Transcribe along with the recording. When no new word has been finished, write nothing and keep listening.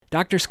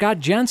Dr. Scott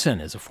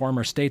Jensen is a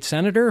former state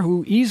senator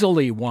who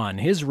easily won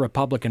his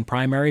Republican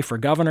primary for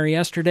governor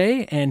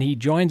yesterday, and he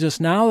joins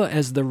us now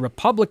as the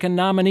Republican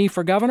nominee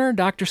for governor.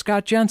 Dr.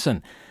 Scott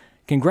Jensen,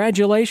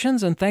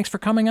 congratulations and thanks for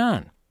coming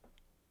on.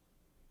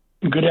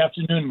 Good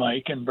afternoon,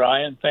 Mike and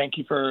Brian. Thank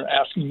you for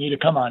asking me to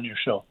come on your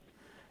show.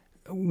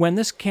 When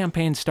this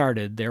campaign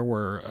started, there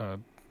were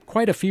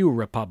quite a few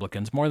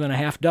Republicans, more than a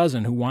half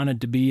dozen, who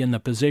wanted to be in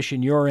the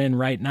position you're in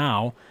right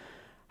now.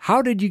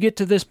 How did you get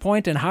to this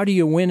point, and how do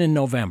you win in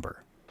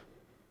November?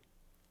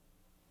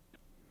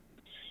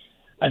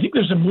 I think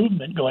there's a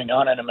movement going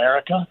on in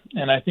America,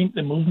 and I think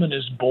the movement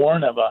is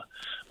born of a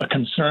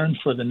concern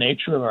for the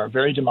nature of our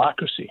very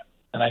democracy.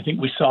 And I think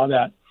we saw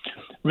that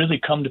really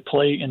come to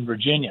play in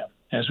Virginia,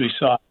 as we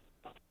saw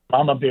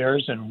mama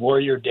bears and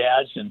warrior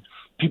dads and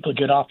people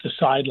get off the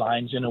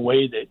sidelines in a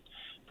way that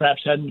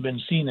perhaps hadn't been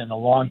seen in a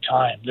long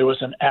time. There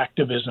was an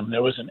activism,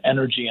 there was an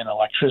energy and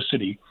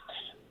electricity.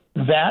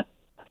 That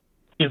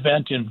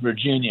event in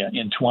Virginia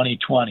in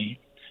 2020,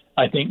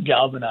 I think,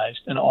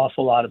 galvanized an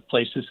awful lot of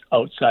places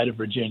outside of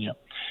Virginia.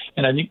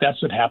 And I think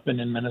that's what happened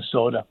in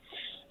Minnesota.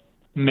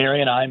 Mary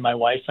and I, my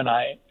wife and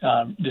I,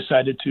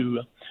 decided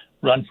to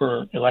run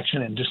for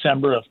election in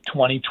December of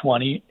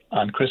 2020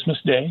 on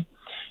Christmas Day.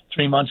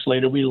 3 months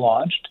later, we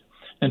launched.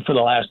 And for the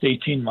last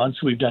 18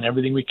 months, we've done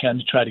everything we can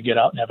to try to get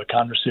out and have a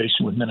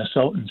conversation with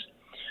Minnesotans.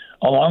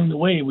 Along the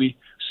way, we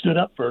stood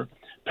up for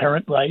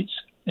parent rights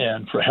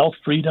and for health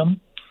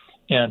freedom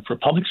and for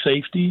public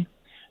safety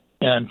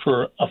and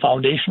for a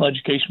foundational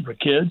education for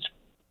kids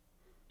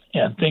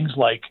and things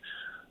like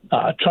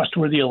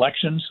trustworthy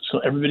elections so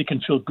everybody can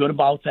feel good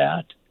about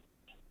that.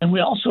 And we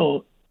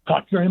also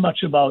talked very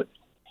much about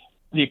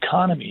the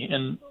economy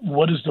and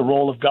what is the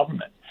role of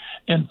government.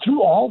 And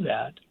through all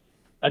that,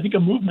 I think a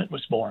movement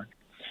was born.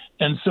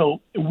 And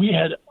so we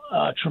had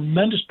a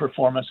tremendous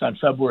performance on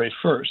February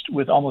 1st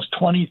with almost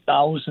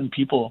 20,000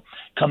 people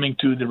coming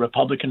to the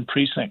Republican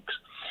precincts.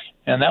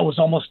 And that was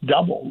almost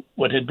double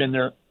what had been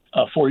there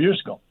 4 years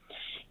ago.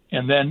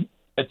 And then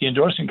at the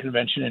endorsing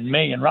convention in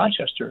May in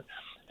Rochester,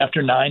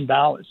 after 9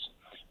 ballots,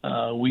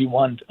 we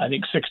won, I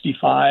think,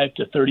 65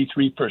 to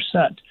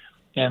 33%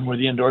 and were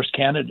the endorsed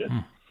candidate.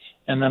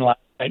 And then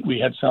last night we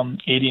had some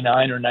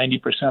 89 or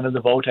 90% of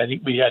the vote. I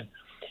think we had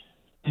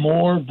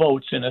more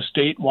votes in a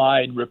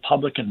statewide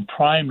Republican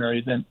primary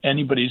than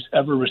anybody's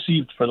ever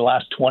received for the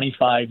last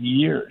 25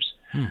 years.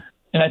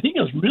 And I think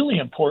it was really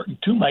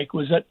important, too, Mike,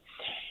 was that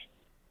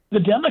the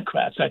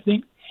Democrats, I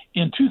think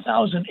in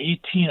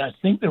 2018, I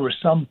think there were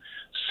some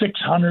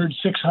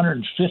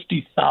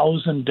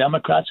 650,000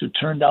 Democrats who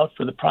turned out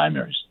for the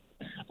primaries.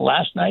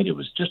 Last night, it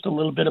was just a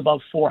little bit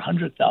above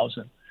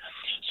 400,000.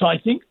 So I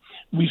think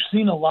we've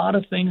seen a lot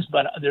of things,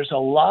 but there's a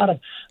lot of,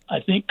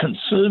 I think,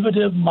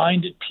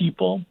 conservative-minded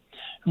people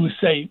who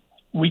say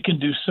we can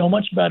do so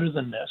much better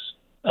than this.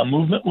 A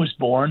movement was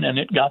born, and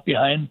it got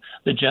behind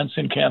the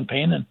Jensen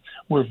campaign, and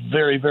we're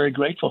very, very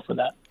grateful for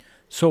that.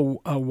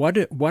 So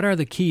what are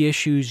the key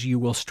issues you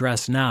will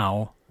stress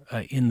now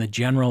in the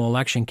general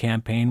election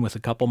campaign with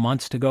a couple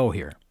months to go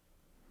here?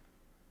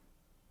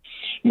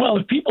 Well,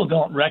 if people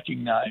don't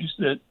recognize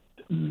that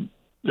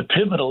the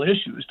pivotal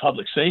issue is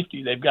public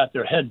safety, they've got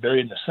their head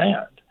buried in the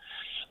sand.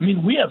 I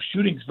mean, we have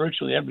shootings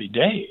virtually every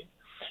day.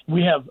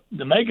 We have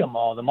the Mega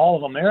Mall, the Mall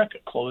of America,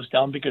 closed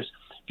down because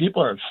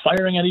people are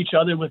firing at each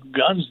other with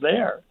guns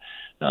there.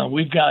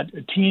 We've got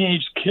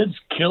teenage kids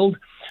killed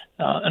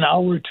an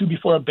hour or two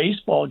before a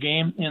baseball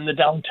game in the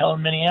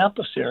downtown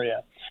Minneapolis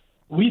area.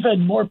 We've had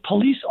more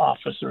police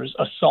officers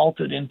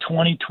assaulted in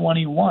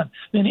 2021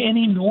 than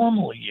any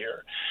normal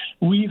year.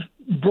 We've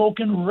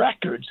broken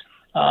records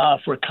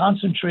for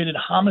concentrated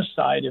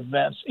homicide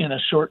events in a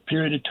short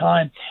period of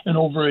time. And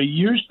over a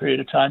year's period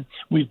of time,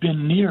 we've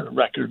been near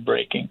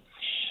record-breaking.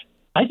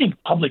 I think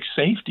public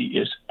safety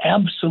is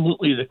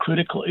absolutely the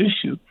critical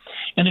issue,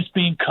 and it's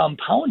being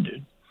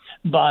compounded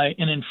by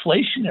an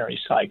inflationary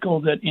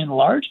cycle that in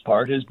large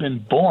part has been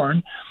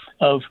born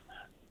of,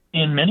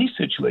 in many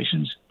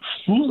situations,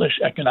 foolish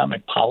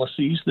economic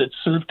policies that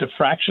serve to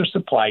fracture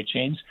supply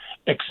chains,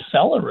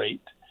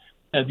 accelerate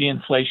the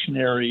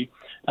inflationary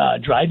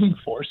driving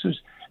forces.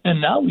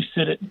 And now we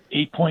sit at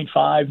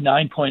 8.5,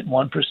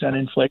 9.1%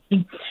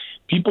 inflation.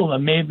 People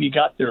have maybe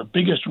got their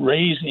biggest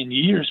raise in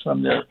years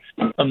from the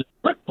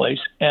workplace,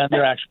 and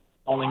they're actually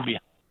falling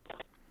behind.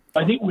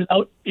 I think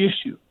without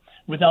issue,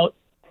 without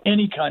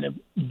any kind of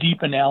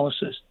deep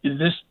analysis,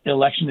 this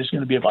election is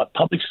going to be about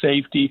public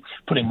safety,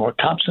 putting more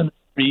cops on the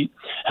street,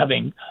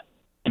 having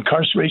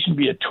incarceration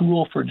be a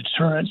tool for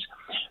deterrence,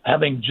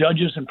 having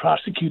judges and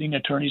prosecuting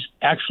attorneys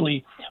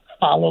actually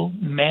follow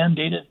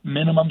mandated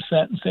minimum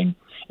sentencing,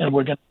 and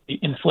we're going to see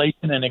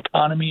inflation and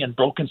economy and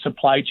broken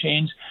supply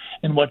chains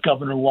and what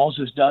Governor Walz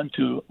has done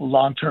to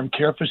long-term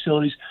care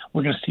facilities.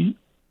 We're going to see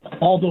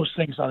all those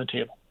things on the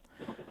table.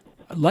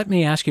 Let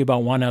me ask you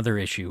about one other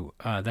issue.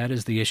 That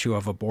is the issue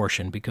of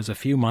abortion, because a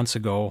few months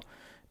ago,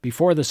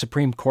 before the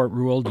Supreme Court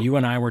ruled, you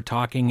and I were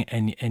talking,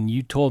 and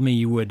you told me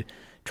you would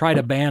try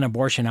to ban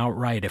abortion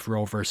outright if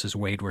Roe versus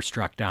Wade were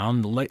struck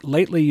down.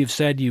 Lately, you've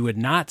said you would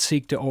not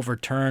seek to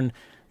overturn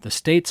the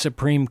state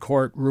Supreme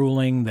Court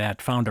ruling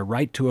that found a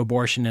right to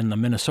abortion in the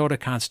Minnesota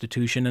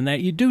Constitution, and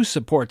that you do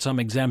support some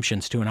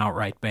exemptions to an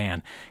outright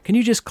ban. Can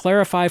you just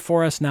clarify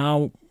for us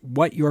now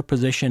what your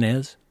position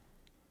is?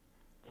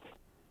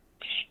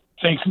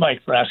 Thanks,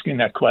 Mike, for asking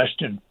that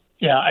question.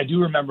 Yeah, I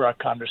do remember our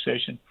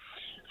conversation.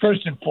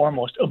 First and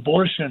foremost,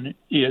 abortion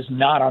is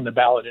not on the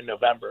ballot in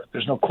November.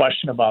 There's no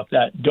question about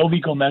that. Doe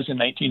v. Gomez in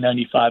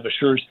 1995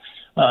 assures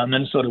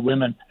Minnesota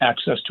women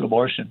access to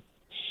abortion.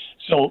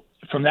 So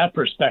from that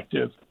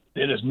perspective,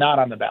 it is not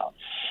on the ballot.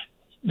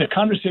 The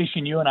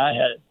conversation you and I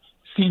had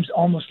seems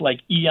almost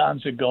like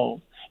eons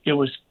ago. It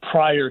was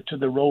prior to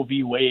the Roe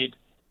v. Wade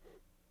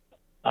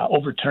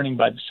overturning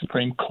by the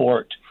Supreme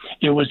Court.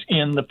 It was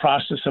in the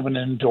process of an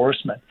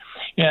endorsement.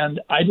 And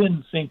I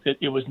didn't think that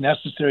it was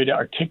necessary to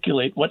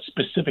articulate what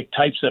specific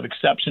types of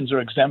exceptions or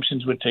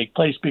exemptions would take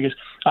place, because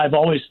I've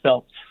always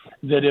felt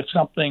that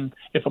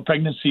if a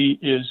pregnancy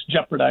is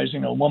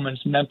jeopardizing a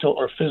woman's mental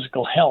or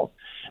physical health,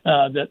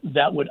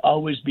 that would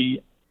always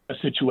be a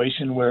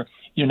situation where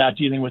you're not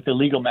dealing with the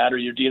legal matter,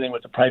 you're dealing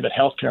with the private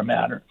healthcare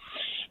matter.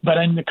 But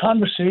in the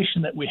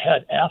conversation that we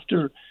had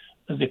after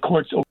the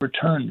courts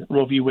overturned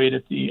Roe v. Wade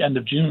at the end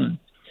of June,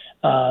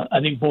 I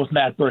think both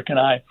Matt Birk and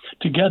I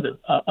together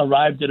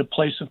arrived at a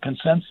place of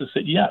consensus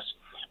that, yes,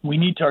 we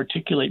need to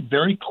articulate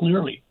very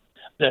clearly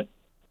that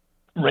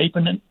rape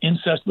and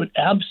incest would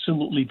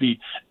absolutely be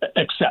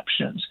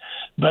exceptions.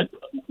 But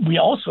we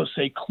also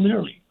say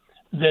clearly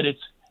that it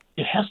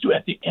has to,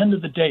 at the end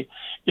of the day,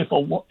 if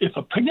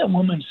a pregnant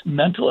woman's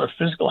mental or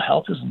physical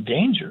health is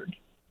endangered,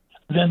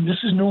 then this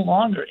is no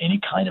longer any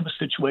kind of a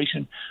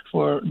situation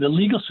for the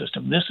legal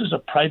system. This is a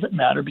private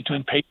matter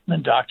between patient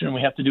and doctor, and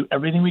we have to do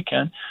everything we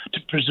can to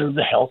preserve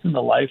the health and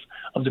the life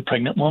of the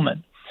pregnant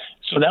woman.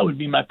 So that would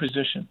be my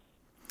position.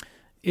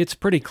 It's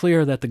pretty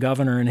clear that the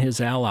governor and his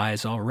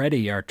allies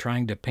already are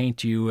trying to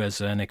paint you as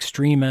an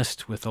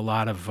extremist with a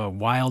lot of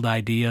wild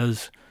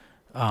ideas,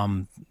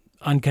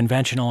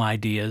 unconventional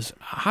ideas.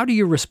 How do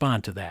you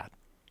respond to that?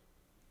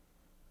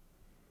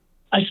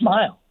 I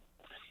smile.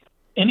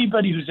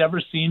 Anybody who's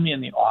ever seen me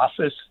in the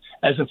office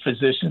as a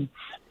physician,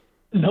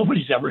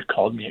 nobody's ever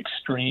called me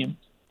extreme.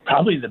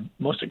 Probably the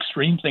most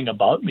extreme thing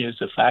about me is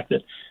the fact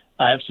that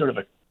I have sort of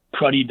a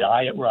cruddy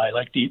diet where I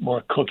like to eat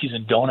more cookies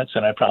and donuts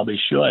than I probably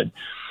should.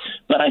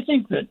 But I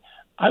think that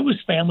I was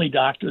family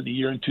doctor of the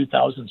year in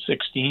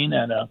 2016,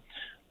 and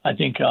I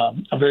think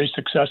a very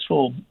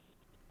successful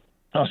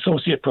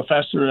associate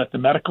professor at the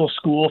medical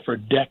school for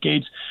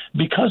decades,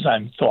 because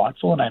I'm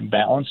thoughtful and I'm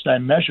balanced and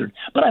I'm measured.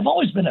 But I've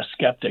always been a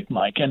skeptic,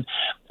 Mike. And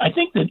I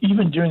think that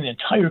even during the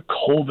entire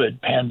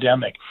COVID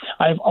pandemic,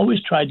 I've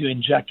always tried to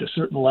inject a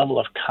certain level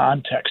of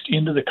context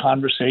into the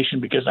conversation,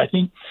 because I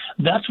think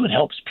that's what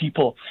helps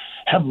people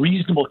have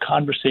reasonable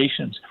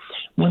conversations.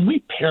 When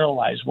we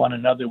paralyze one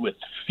another with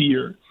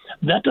fear,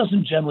 that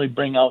doesn't generally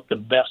bring out the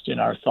best in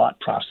our thought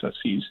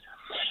processes.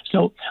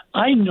 So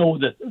I know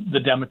that the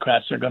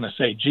Democrats are going to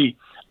say, gee,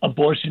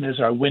 abortion is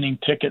our winning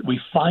ticket. We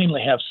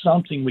finally have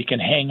something we can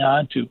hang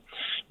on to.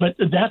 But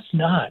that's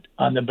not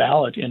on the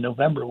ballot in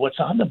November. What's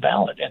on the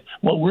ballot, and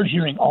what we're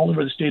hearing all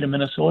over the state of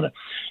Minnesota,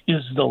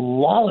 is the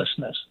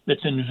lawlessness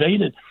that's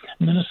invaded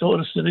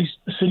Minnesota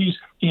cities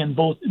in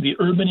both the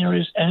urban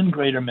areas and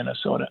greater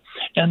Minnesota,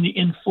 and the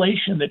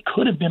inflation that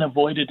could have been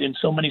avoided in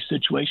so many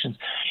situations,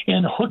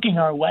 and hooking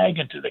our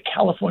wagon to the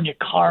California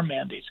car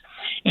mandates,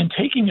 and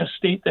taking a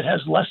state that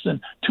has less than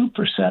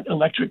 2%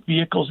 electric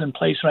vehicles in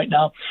place right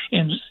now,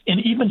 and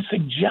even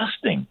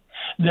suggesting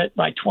that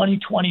by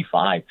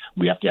 2025,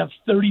 we have to have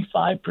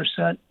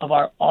 35% of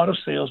our auto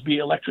sales be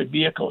electric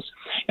vehicles.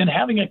 And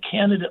having a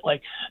candidate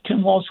like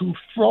Tim Walz, who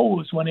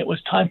froze when it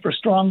was time for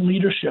strong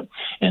leadership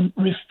and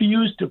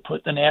refused to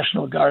put the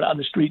National Guard on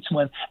the streets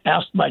when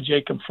asked by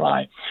Jacob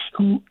Frey,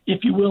 who,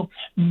 if you will,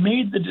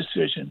 made the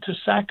decision to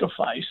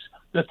sacrifice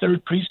the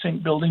 3rd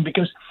Precinct building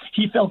because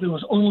he felt it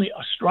was only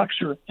a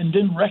structure and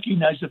didn't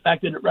recognize the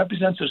fact that it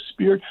represents a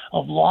spirit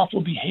of lawful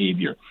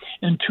behavior.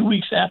 And 2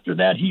 weeks after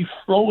that, he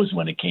froze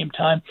when it came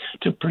time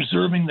to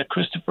preserving the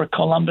Christopher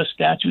Columbus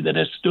statue that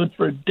has stood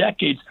for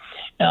decades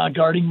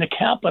guarding the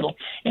Capitol.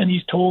 And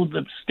he's told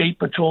the State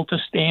Patrol to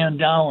stand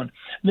down.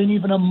 Then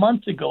even a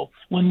month ago,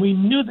 when we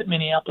knew that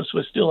Minneapolis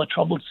was still a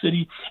troubled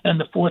city and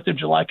the 4th of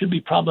July could be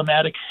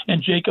problematic,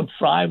 and Jacob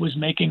Frey was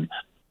making,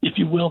 if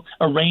you will,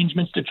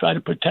 arrangements to try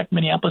to protect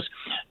Minneapolis,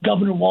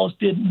 Governor Walz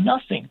did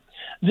nothing.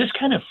 This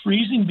kind of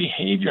freezing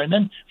behavior and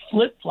then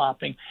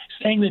flip-flopping,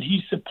 saying that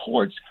he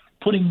supports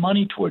putting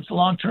money towards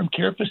long-term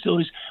care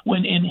facilities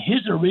when in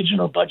his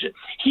original budget,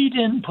 he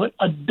didn't put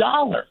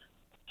 $1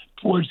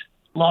 towards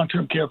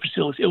long-term care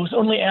facilities. It was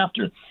only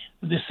after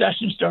the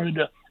session started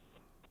to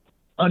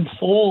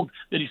unfold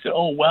that he said,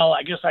 oh, well,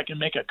 I guess I can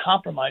make a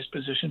compromise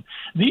position.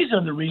 These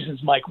are the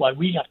reasons, Mike, why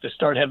we have to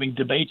start having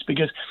debates,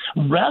 because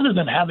rather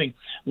than having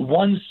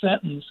one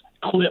sentence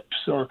clips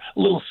or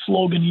little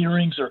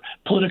sloganeerings or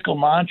political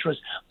mantras,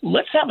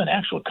 let's have an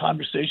actual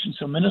conversation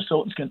so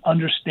Minnesotans can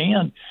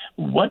understand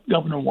what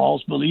Governor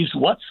Walz believes,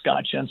 what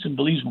Scott Jensen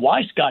believes,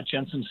 why Scott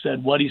Jensen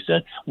said what he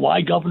said,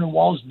 why Governor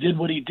Walz did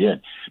what he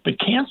did. But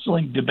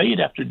canceling debate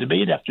after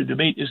debate after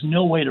debate is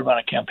no way to run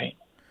a campaign.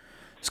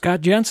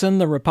 Scott Jensen,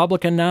 the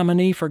Republican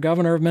nominee for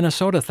governor of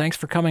Minnesota, thanks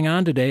for coming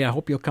on today. I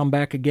hope you'll come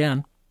back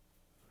again.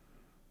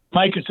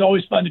 Mike, it's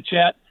always fun to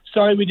chat.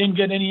 Sorry we didn't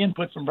get any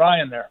input from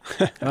Brian there.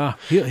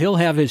 He'll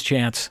have his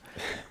chance.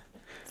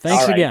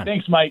 Thanks again.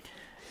 Thanks, Mike.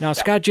 Now,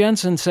 Scott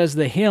Jensen says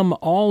the hymn,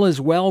 All Is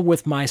Well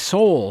With My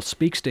Soul,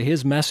 speaks to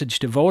his message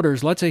to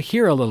voters. Let's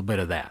hear a little bit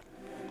of that.